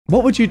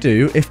What would you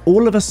do if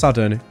all of a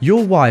sudden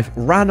your wife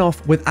ran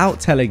off without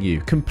telling you,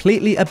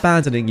 completely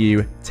abandoning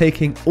you,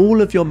 taking all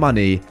of your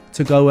money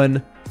to go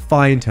and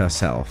find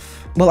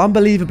herself? Well,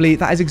 unbelievably,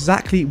 that is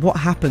exactly what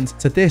happened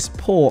to this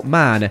poor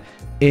man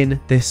in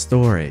this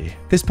story.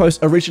 This post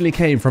originally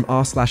came from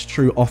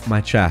r/true off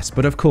my chest,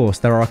 but of course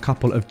there are a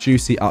couple of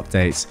juicy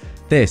updates.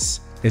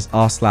 This is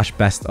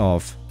r/best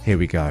of. Here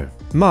we go.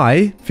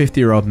 My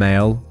 50-year-old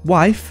male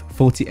wife,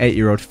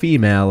 48-year-old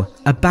female,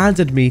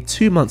 abandoned me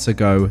 2 months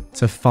ago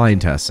to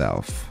find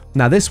herself.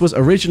 Now, this was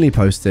originally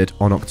posted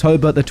on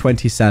October the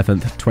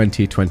 27th,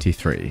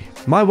 2023.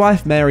 My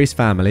wife Mary's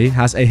family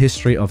has a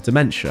history of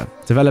dementia,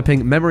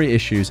 developing memory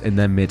issues in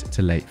their mid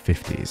to late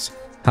 50s.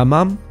 Her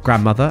mum,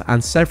 grandmother,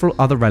 and several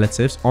other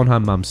relatives on her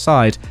mum's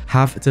side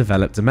have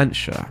developed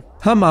dementia.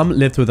 Her mum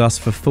lived with us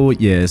for 4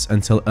 years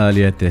until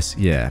earlier this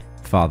year.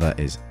 Father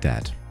is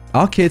dead.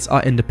 Our kids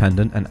are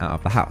independent and out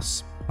of the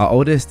house. Our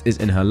oldest is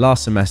in her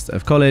last semester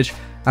of college,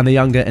 and the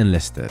younger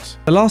enlisted.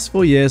 The last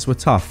 4 years were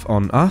tough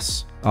on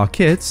us, our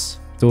kids,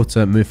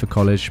 daughter moved for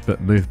college but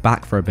moved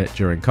back for a bit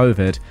during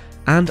COVID,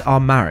 and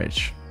our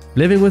marriage.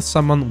 Living with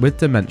someone with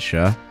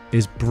dementia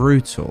is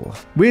brutal.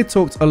 We had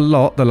talked a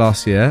lot the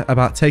last year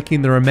about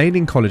taking the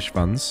remaining college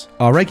funds,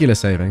 our regular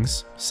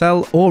savings,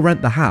 sell or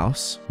rent the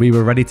house. We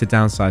were ready to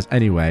downsize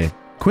anyway,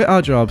 quit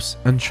our jobs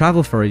and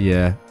travel for a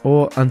year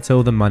or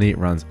until the money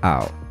runs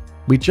out.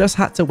 We just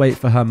had to wait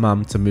for her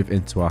mum to move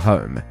into our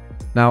home.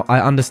 Now,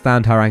 I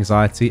understand her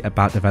anxiety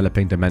about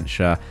developing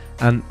dementia,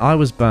 and I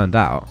was burned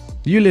out.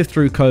 You lived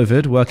through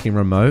COVID working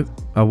remote,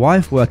 a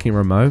wife working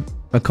remote,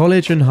 a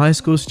college and high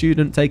school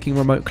student taking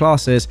remote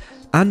classes,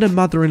 and a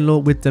mother-in-law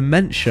with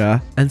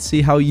dementia, and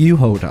see how you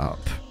hold up.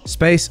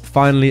 Space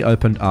finally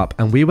opened up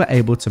and we were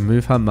able to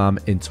move her mum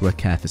into a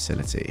care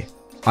facility.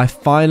 I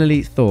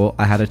finally thought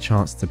I had a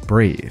chance to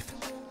breathe.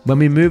 When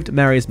we moved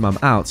Mary's mum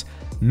out,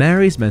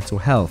 Mary's mental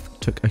health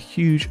took a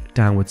huge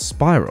downward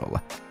spiral.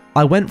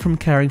 I went from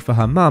caring for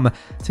her mum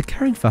to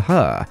caring for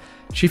her.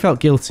 She felt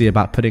guilty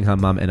about putting her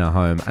mum in her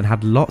home and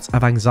had lots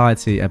of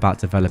anxiety about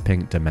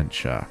developing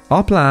dementia.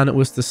 Our plan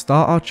was to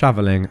start our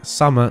traveling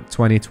summer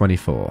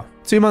 2024.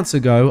 2 months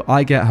ago,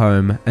 I get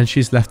home and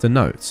she's left a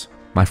note.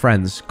 My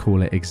friends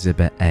call it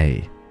Exhibit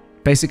A.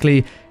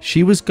 Basically,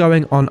 she was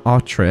going on our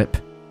trip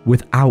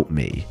without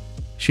me.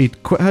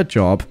 She'd quit her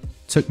job,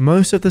 took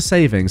most of the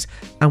savings,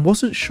 and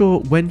wasn't sure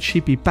when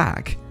she'd be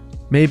back.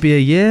 Maybe a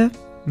year,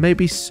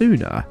 maybe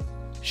sooner.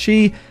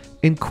 She,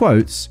 in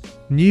quotes,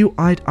 knew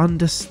I'd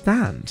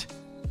understand.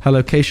 Her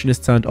location is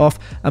turned off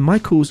and my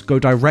calls go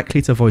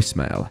directly to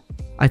voicemail.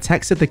 I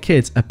texted the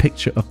kids a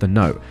picture of the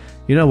note.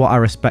 You know what, I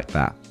respect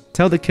that.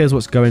 Tell the kids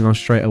what's going on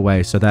straight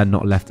away so they're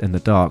not left in the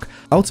dark.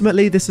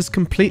 Ultimately, this has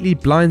completely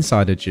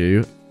blindsided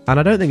you, and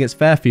I don't think it's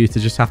fair for you to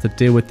just have to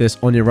deal with this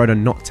on your own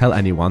and not tell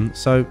anyone.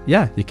 So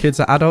yeah, your kids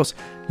are adults,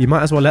 you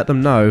might as well let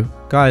them know.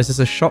 Guys, this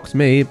has shocked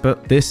me,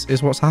 but this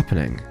is what's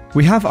happening.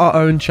 We have our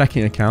own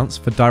checking accounts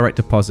for direct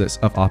deposits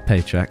of our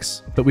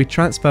paychecks, but we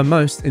transfer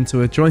most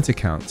into a joint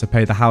account to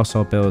pay the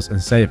household bills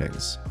and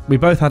savings. We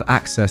both had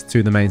access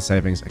to the main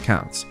savings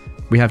accounts.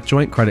 We have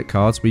joint credit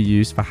cards we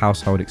use for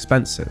household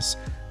expenses.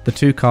 The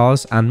 2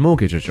 cars and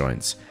mortgage are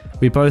joint.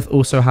 We both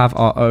also have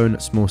our own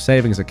small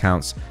savings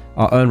accounts,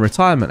 our own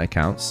retirement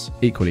accounts,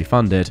 equally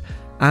funded,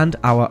 and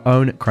our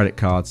own credit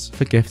cards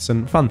for gifts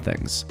and fun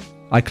things.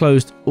 I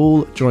closed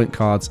all joint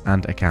cards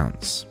and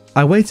accounts.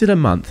 I waited a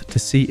month to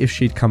see if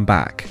she'd come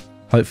back,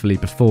 hopefully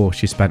before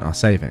she spent our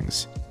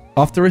savings.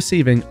 After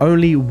receiving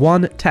only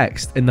 1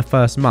 text in the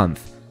first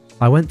month,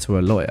 I went to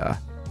a lawyer.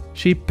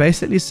 She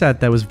basically said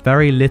there was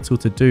very little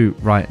to do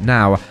right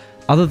now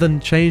other than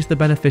change the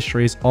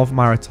beneficiaries of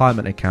my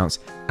retirement accounts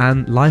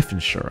and life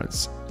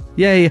insurance.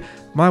 Yay,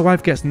 my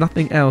wife gets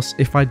nothing else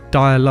if I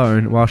die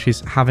alone while she's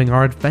having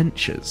our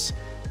adventures.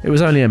 It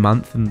was only a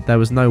month and there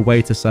was no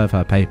way to serve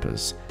her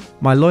papers.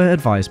 My lawyer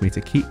advised me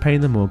to keep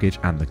paying the mortgage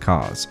and the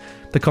cars.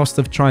 The cost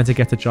of trying to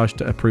get a judge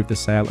to approve the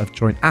sale of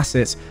joint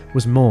assets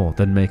was more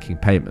than making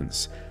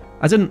payments.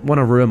 I didn't want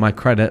to ruin my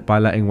credit by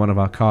letting one of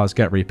our cars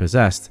get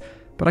repossessed,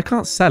 but I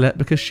can't sell it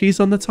because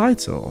she's on the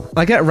title.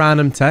 I get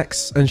random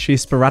texts and she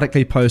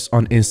sporadically posts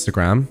on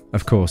Instagram.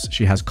 Of course,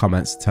 she has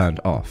comments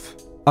turned off.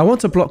 I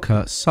want to block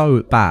her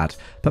so bad,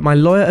 but my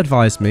lawyer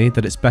advised me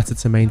that it's better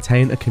to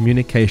maintain a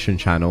communication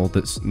channel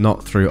that's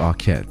not through our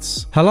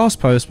kids. Her last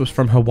post was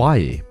from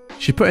Hawaii.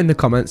 She put in the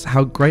comments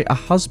how great a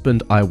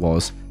husband I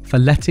was for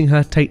letting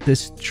her take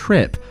this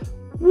trip.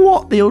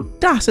 What the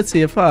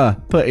audacity of her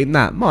putting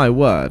that, my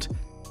word.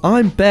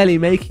 I'm barely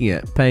making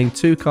it, paying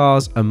 2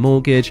 cars, a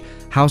mortgage,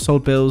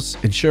 household bills,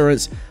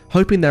 insurance,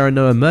 hoping there are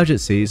no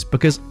emergencies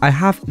because I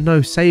have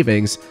no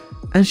savings,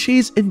 and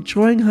she's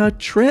enjoying her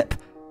trip?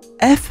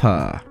 F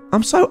her.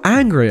 I'm so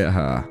angry at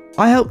her.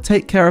 I helped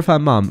take care of her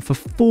mum for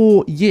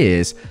 4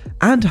 years,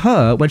 and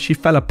her when she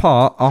fell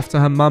apart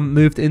after her mum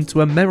moved into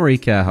a memory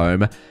care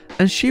home,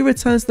 and she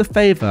returns the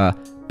favour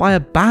by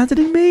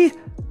abandoning me?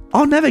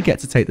 I'll never get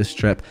to take this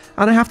trip,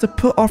 and I have to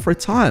put off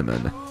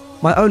retirement.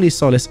 My only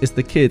solace is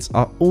the kids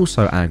are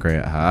also angry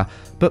at her,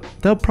 but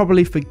they'll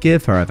probably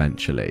forgive her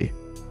eventually.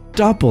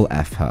 double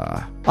F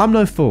her. I'm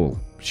no fool.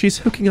 She's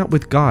hooking up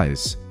with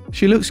guys.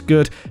 She looks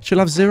good. She'll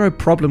have zero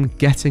problem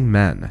getting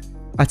men.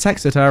 I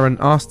texted her and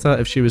asked her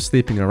if she was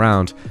sleeping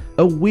around.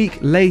 A week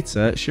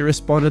later, she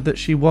responded that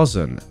she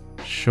wasn't.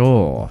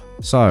 Sure.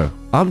 So,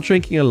 I'm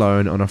drinking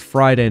alone on a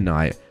Friday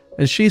night,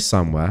 and she's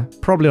somewhere,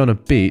 probably on a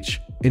beach,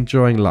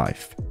 enjoying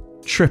life.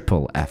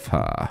 Triple F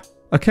her.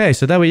 Okay,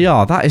 so there we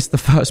are. That is the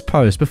first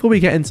post. Before we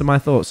get into my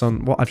thoughts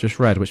on what I've just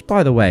read, which,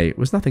 by the way,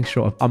 was nothing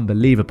short of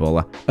unbelievable,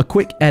 a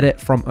quick edit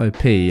from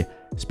OP,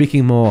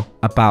 speaking more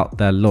about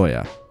their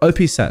lawyer. OP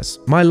says,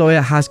 my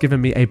lawyer has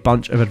given me a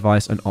bunch of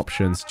advice and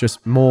options,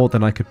 just more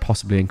than I could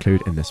possibly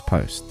include in this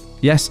post.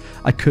 Yes,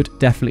 I could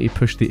definitely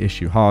push the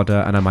issue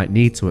harder, and I might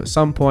need to at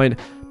some point,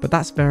 but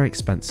that's very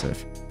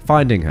expensive.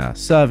 Finding her,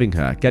 serving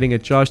her, getting a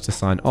judge to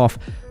sign off,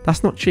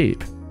 that's not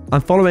cheap. I'm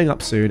following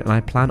up soon, and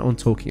I plan on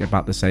talking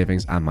about the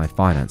savings and my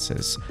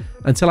finances.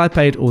 Until I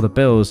paid all the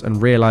bills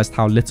and realized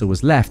how little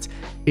was left,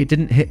 it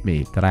didn't hit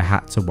me that I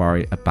had to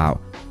worry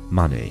about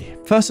money.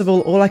 First of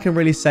all I can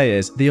really say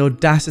is the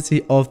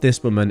audacity of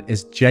this woman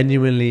is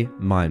genuinely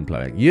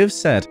mind-blowing. You've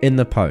said in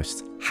the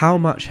post how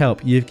much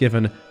help you've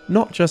given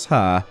not just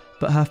her,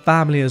 but her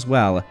family as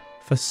well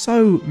for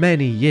so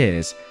many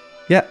years.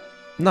 Yet,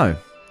 no,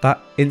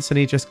 that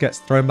instantly just gets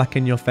thrown back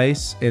in your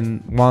face in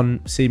one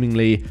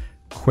seemingly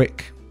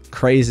quick,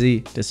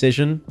 crazy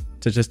decision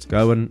to just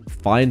go and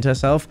find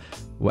herself,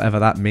 whatever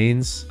that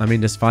means. I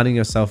mean, does finding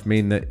yourself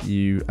mean that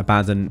you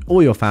abandon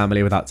all your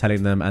family without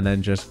telling them and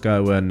then just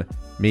go and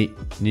meet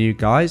new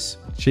guys?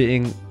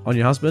 Cheating on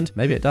your husband?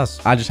 Maybe it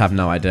does. I just have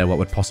no idea what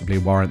would possibly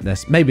warrant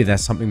this. Maybe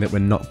there's something that we're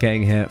not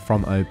getting here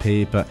from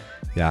OP, but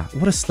yeah,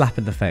 what a slap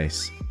in the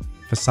face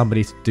for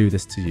somebody to do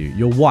this to you.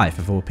 Your wife,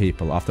 of all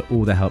people, after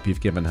all the help you've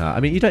given her. I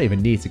mean, you don't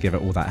even need to give her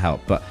all that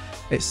help, but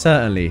it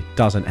certainly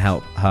doesn't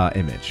help her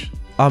image.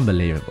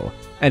 Unbelievable.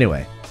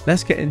 Anyway,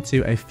 let's get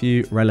into a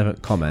few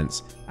relevant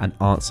comments and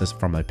answers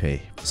from OP.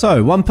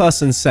 So, one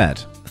person said,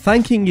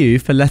 thanking you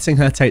for letting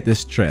her take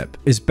this trip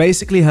is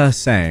basically her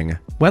saying,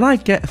 when I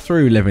get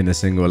through living the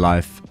single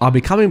life, I'll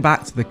be coming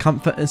back to the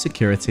comfort and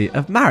security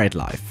of married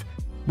life.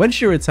 When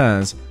she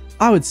returns,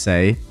 I would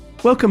say,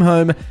 welcome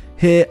home,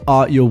 here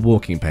are your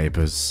walking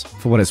papers.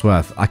 For what it's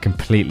worth, I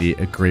completely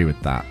agree with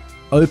that.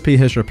 OP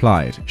has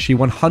replied, she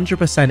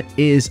 100%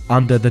 is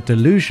under the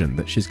delusion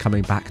that she's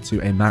coming back to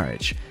a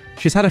marriage.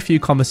 She's had a few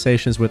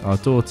conversations with our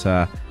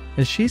daughter,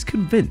 and she's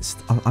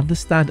convinced I'll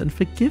understand and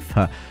forgive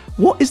her.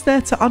 What is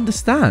there to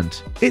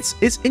understand? It's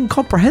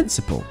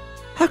incomprehensible.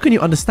 How can you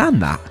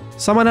understand that?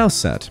 Someone else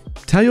said,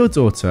 tell your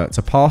daughter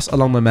to pass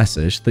along the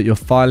message that you're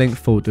filing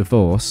for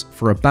divorce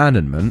for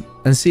abandonment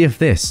and see if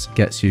this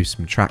gets you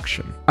some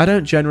traction. I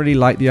don't generally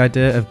like the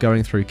idea of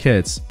going through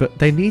kids, but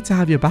they need to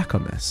have your back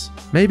on this.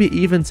 Maybe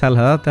even tell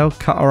her they'll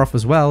cut her off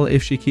as well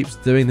if she keeps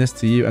doing this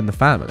to you and the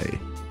family.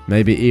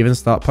 Maybe even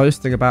start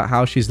posting about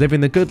how she's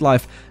living the good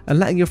life and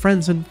letting your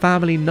friends and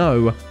family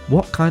know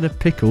what kind of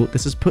pickle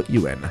this has put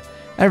you in.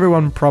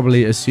 Everyone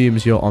probably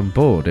assumes you're on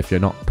board if you're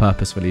not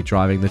purposefully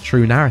driving the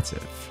true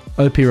narrative.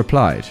 OP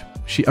replied,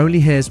 she only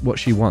hears what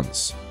she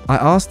wants. I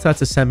asked her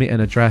to send me an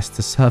address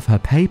to serve her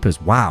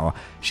papers. Wow.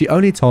 She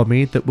only told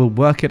me that we'll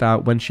work it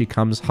out when she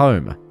comes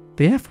home.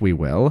 The F we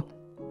will.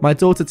 My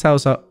daughter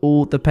tells her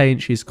all the pain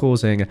she's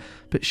causing,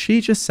 but she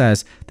just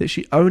says that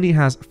she only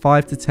has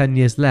 5 to 10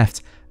 years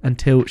left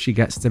until she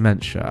gets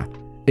dementia.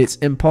 It's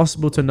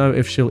impossible to know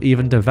if she'll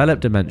even develop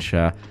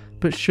dementia,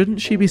 but shouldn't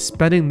she be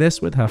spending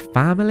this with her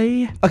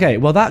family? Okay,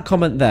 well that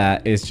comment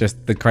there is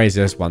just the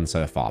craziest one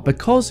so far.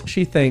 Because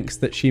she thinks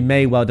that she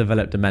may well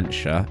develop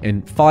dementia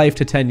in 5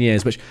 to 10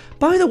 years, which,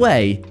 by the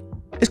way,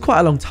 is quite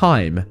a long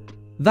time,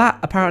 that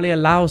apparently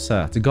allows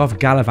her to go off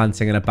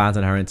gallivanting and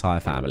abandon her entire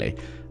family.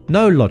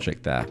 No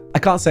logic there. I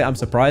can't say I'm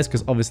surprised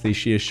because obviously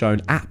she has shown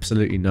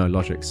absolutely no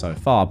logic so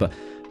far, but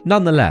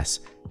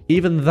nonetheless,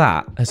 even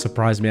that has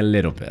surprised me a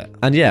little bit.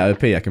 And yeah,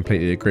 OP, I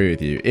completely agree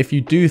with you. If you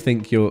do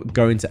think you're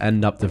going to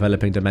end up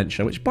developing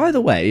dementia, which by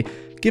the way,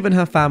 given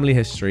her family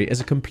history,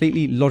 is a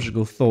completely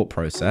logical thought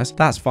process,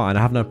 that's fine.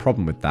 I have no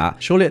problem with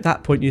that. Surely at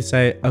that point you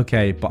say,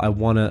 okay, but I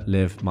want to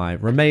live my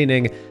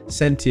remaining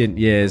sentient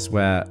years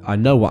where I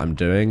know what I'm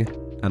doing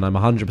and I'm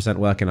 100%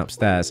 working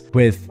upstairs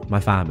with my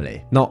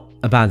family, not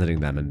abandoning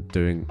them and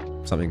doing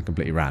something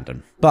completely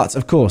random. But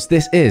of course,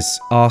 this is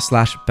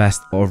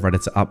r/best of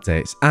Redditor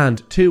updates.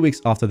 And 2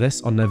 weeks after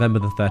this, on November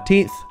the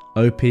 13th,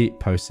 OP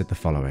posted the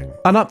following.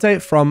 An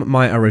update from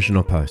my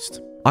original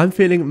post. I'm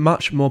feeling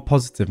much more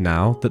positive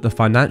now that the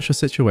financial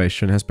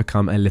situation has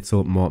become a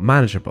little more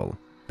manageable.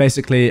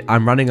 Basically,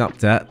 I'm running up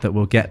debt that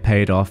will get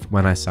paid off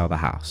when I sell the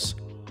house.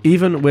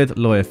 Even with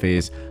lawyer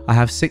fees, I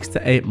have 6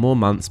 to 8 more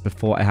months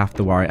before I have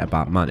to worry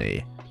about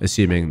money,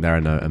 assuming there are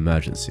no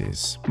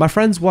emergencies. My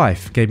friend's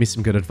wife gave me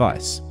some good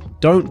advice.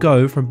 Don't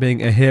go from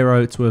being a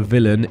hero to a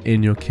villain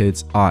in your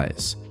kids'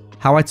 eyes.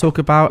 How I talk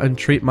about and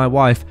treat my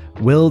wife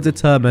will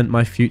determine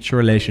my future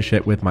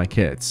relationship with my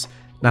kids.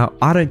 Now,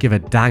 I don't give a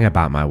dang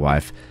about my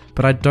wife,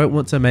 but I don't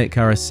want to make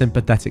her a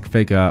sympathetic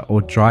figure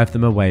or drive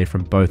them away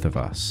from both of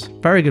us.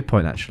 Very good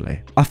point,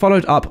 actually. I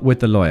followed up with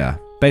the lawyer.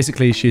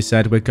 Basically, she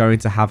said we're going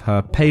to have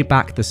her pay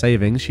back the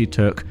savings she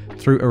took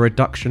through a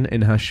reduction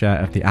in her share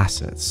of the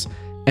assets.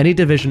 Any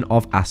division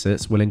of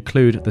assets will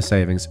include the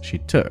savings she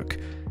took.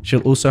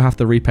 She'll also have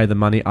to repay the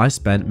money I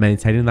spent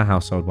maintaining the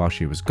household while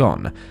she was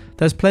gone.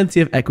 There's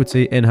plenty of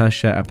equity in her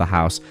share of the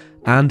house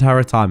and her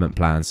retirement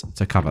plans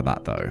to cover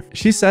that though.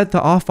 She said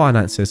that our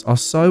finances are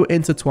so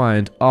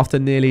intertwined after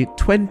nearly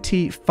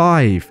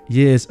 25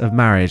 years of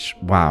marriage.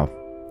 Wow,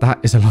 that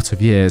is a lot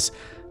of years.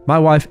 My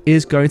wife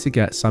is going to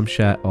get some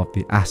share of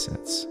the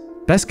assets.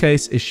 Best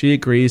case is she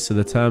agrees to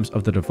the terms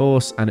of the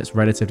divorce and it's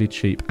relatively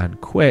cheap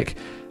and quick,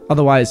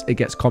 otherwise it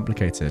gets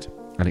complicated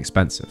and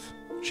expensive.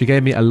 She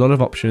gave me a lot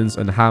of options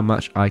on how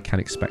much I can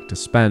expect to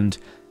spend,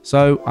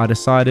 so I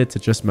decided to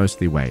just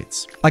mostly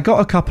wait. I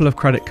got a couple of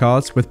credit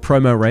cards with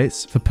promo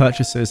rates for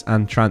purchases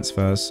and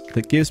transfers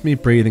that gives me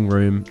breathing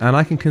room and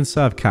I can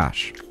conserve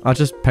cash. I'll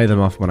just pay them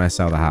off when I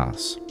sell the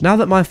house. Now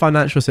that my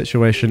financial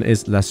situation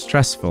is less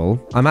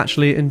stressful, I'm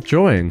actually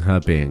enjoying her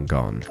being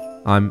gone.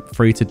 I'm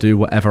free to do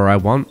whatever I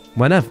want,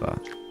 whenever.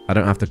 I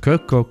don't have to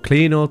cook or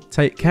clean or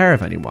take care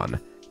of anyone.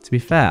 To be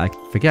fair, I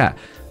forget,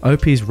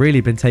 OP's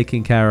really been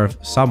taking care of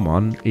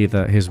someone,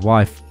 either his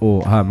wife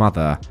or her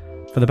mother,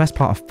 for the best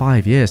part of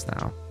 5 years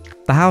now.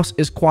 The house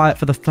is quiet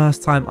for the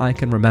first time I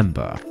can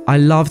remember. I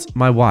loved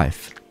my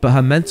wife, but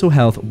her mental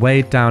health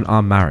weighed down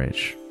our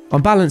marriage.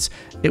 On balance,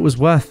 it was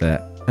worth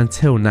it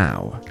until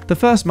now. The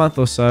first month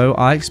or so,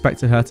 I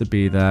expected her to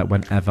be there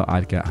whenever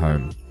I'd get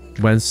home.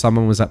 When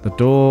someone was at the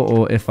door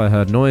or if I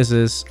heard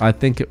noises, I'd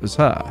think it was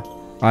her.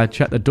 I'd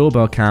check the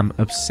doorbell cam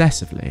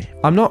obsessively.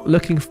 I'm not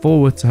looking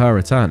forward to her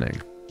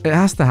returning. It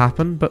has to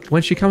happen, but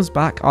when she comes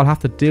back, I'll have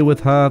to deal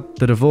with her,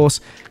 the divorce,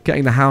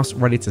 getting the house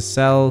ready to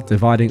sell,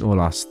 dividing all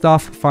our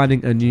stuff,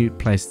 finding a new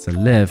place to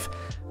live.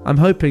 I'm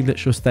hoping that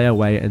she'll stay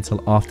away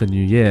until after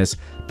New Year's,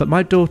 but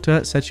my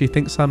daughter said she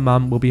thinks her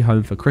mum will be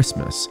home for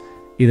Christmas,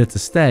 either to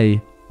stay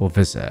or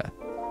visit.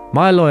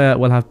 My lawyer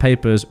will have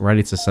papers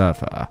ready to serve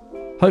her.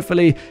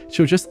 Hopefully,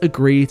 she'll just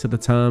agree to the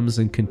terms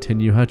and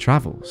continue her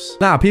travels.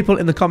 Now, people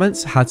in the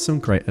comments had some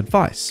great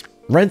advice.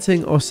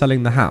 Renting or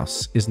selling the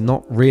house is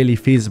not really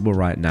feasible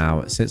right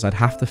now since I'd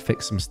have to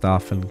fix some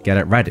stuff and get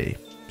it ready.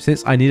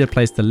 Since I need a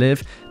place to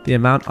live, the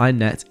amount I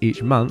net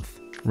each month,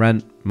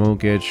 rent,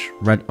 mortgage,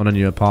 rent on a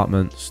new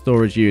apartment,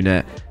 storage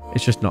unit,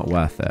 it's just not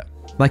worth it.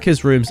 My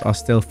kids' rooms are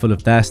still full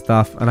of their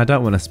stuff and I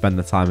don't want to spend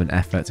the time and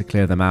effort to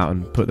clear them out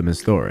and put them in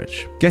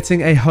storage.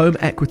 Getting a home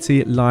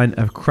equity line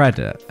of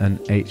credit, an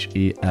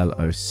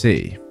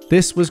HELOC.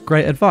 This was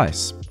great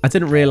advice. I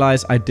didn't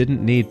realize I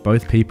didn't need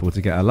both people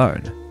to get a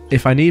loan.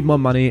 If I need more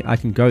money, I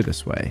can go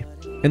this way.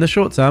 In the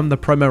short term, the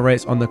promo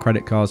rates on the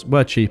credit cards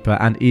were cheaper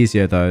and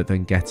easier though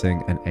than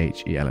getting an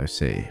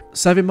HELOC.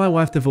 Serving my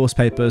wife divorce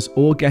papers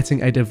or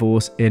getting a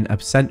divorce in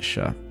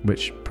absentia,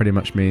 which pretty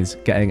much means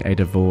getting a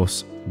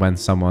divorce when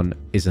someone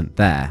isn't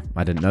there.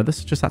 I didn't know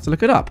this, just had to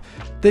look it up.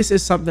 This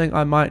is something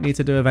I might need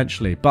to do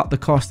eventually, but the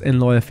cost in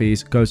lawyer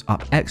fees goes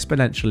up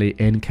exponentially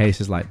in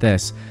cases like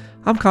this.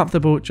 I'm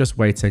comfortable just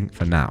waiting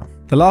for now.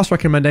 The last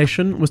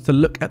recommendation was to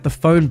look at the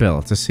phone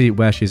bill to see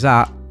where she's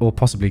at or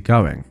possibly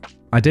going.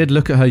 I did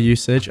look at her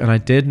usage and I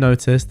did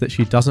notice that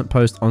she doesn't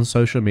post on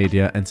social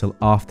media until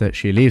after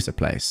she leaves a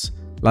place.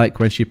 Like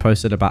when she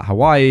posted about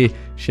Hawaii,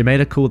 she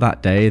made a call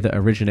that day that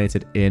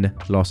originated in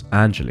Los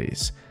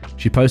Angeles.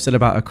 She posted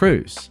about a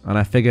cruise and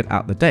I figured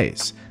out the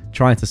dates,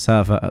 trying to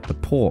serve her at the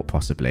port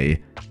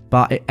possibly,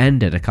 but it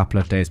ended a couple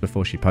of days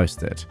before she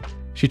posted.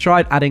 She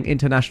tried adding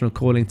international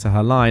calling to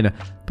her line,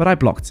 but I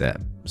blocked it,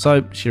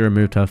 so she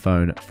removed her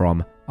phone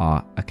from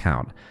our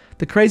account.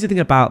 The crazy thing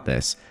about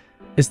this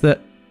is that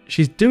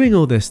she's doing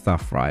all this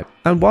stuff, right?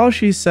 And while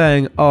she's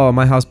saying, oh,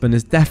 my husband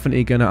is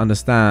definitely going to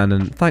understand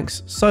and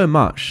thanks so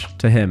much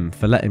to him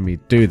for letting me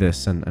do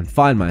this and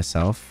find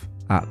myself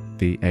at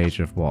the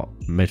age of what,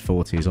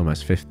 mid-40s,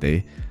 almost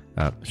 50,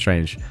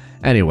 strange.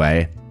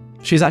 Anyway,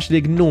 she's actually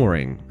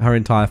ignoring her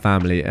entire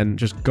family and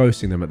just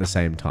ghosting them at the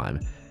same time.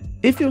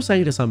 If you're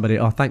saying to somebody,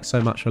 oh, thanks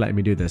so much for letting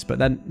me do this, but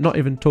then not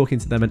even talking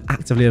to them and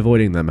actively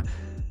avoiding them,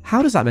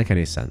 how does that make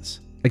any sense?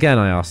 Again,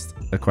 I asked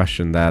a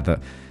question there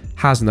that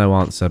has no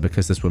answer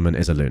because this woman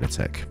is a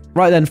lunatic.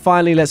 Right then,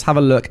 finally, let's have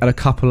a look at a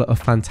couple of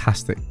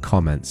fantastic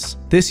comments.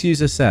 This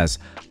user says,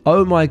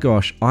 oh my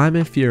gosh, I'm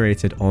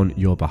infuriated on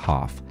your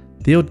behalf.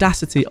 The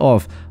audacity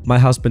of, my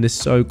husband is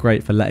so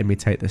great for letting me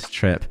take this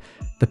trip.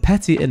 The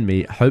petty in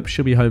me hopes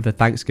she'll be home for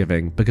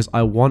Thanksgiving because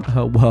I want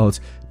her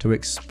world to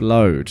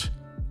explode.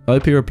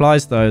 OP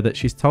replies though that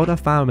she's told her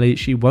family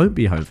she won't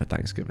be home for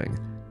Thanksgiving.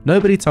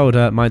 Nobody told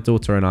her my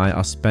daughter and I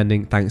are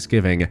spending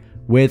Thanksgiving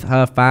with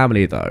her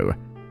family though.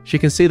 She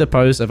can see the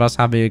post of us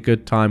having a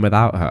good time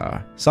without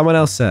her. Someone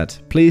else said,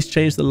 please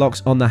change the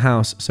locks on the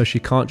house so she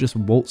can't just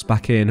waltz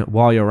back in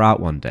while you're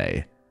out one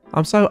day.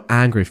 I'm so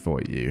angry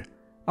for you.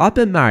 I've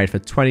been married for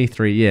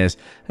 23 years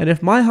and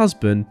if my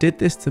husband did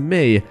this to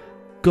me,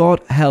 God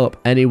help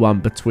anyone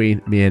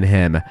between me and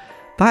him.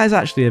 That is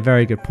actually a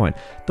very good point.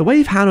 The way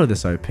you've handled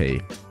this, OP,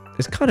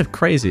 is kind of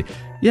crazy.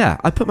 Yeah,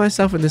 I put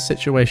myself in this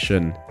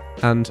situation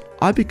and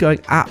I'd be going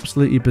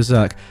absolutely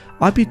berserk.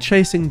 I'd be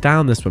chasing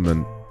down this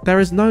woman There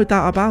is no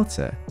doubt about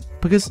it,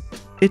 because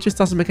it just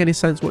doesn't make any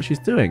sense what she's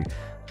doing.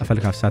 I feel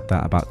like I've said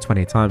that about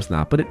 20 times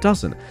now, but it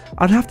doesn't.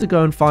 I'd have to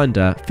go and find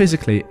her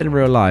physically in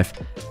real life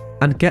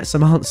and get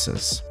some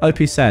answers. OP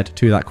said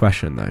to that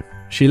question though,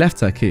 she left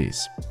her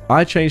keys.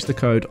 I changed the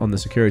code on the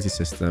security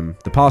system,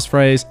 the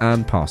passphrase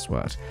and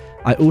password.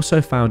 I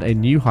also found a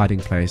new hiding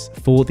place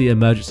for the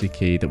emergency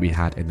key that we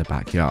had in the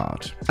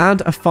backyard.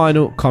 And a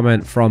final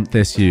comment from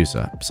this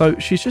user. So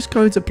she's just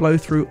going to blow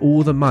through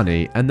all the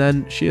money and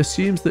then she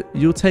assumes that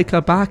you'll take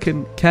her back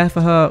and care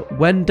for her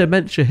when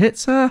dementia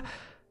hits her?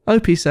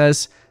 OP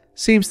says,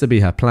 seems to be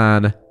her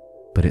plan,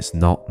 but it's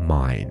not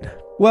mine.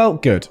 Well,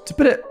 good. To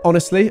put it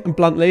honestly and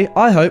bluntly,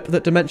 I hope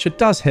that dementia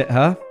does hit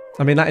her.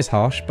 I mean, that is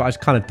harsh, but I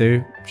kind of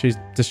do. She's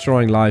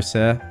destroying lives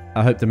here.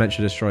 I hope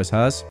dementia destroys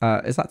hers.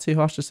 Is that too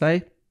harsh to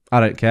say? I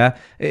don't care.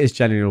 It is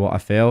genuinely what I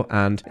feel.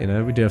 And, you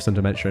know, we do have some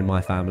dementia in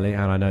my family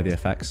and I know the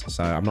effects.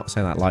 So I'm not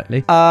saying that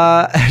lightly.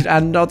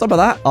 And on top of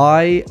that,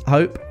 I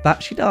hope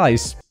that she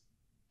dies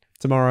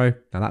tomorrow.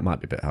 Now that might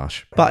be a bit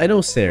harsh. But in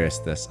all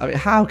seriousness, I mean,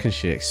 how can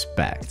she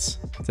expect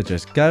to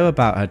just go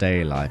about her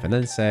daily life and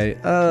then say,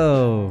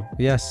 oh,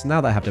 yes, now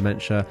that I have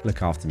dementia,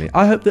 look after me.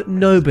 I hope that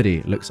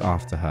nobody looks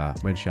after her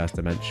when she has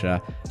dementia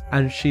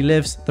and she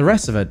lives the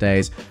rest of her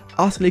days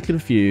utterly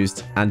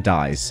confused and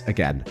dies.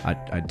 Again,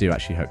 I do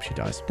actually hope she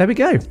dies. There we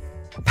go.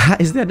 That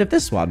is the end of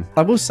this one.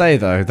 I will say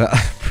though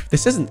that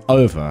this isn't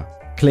over,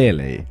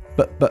 clearly,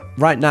 but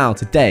right now,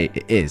 today,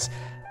 it is.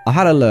 I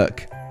had a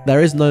look.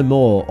 There is no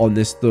more on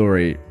this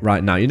story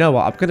right now. You know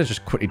what? I'm going to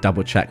just quickly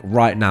double check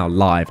right now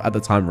live at the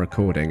time of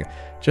recording,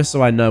 just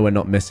so I know we're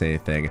not missing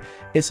anything.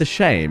 It's a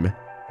shame,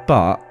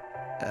 but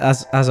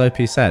as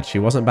OP said, she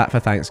wasn't back for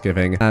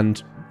Thanksgiving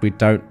and we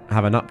don't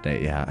have an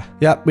update yet.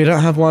 Yep, we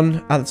don't have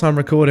one at the time of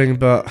recording,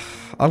 but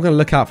I'm going to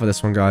look out for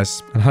this one,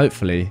 guys. And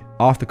hopefully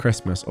after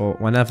Christmas or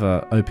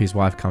whenever OP's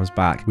wife comes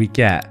back, we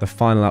get the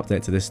final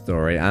update to this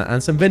story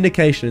and some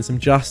vindication and some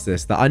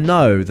justice that I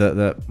know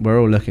that we're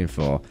all looking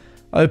for.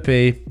 OP,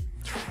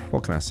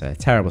 what can I say?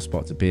 Terrible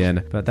spot to be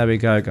in. But there we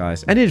go,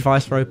 guys. Any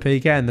advice for OP?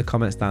 Get in the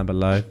comments down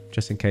below,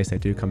 just in case they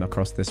do come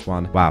across this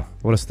one. Wow,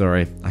 what a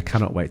story. I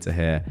cannot wait to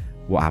hear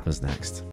what happens next.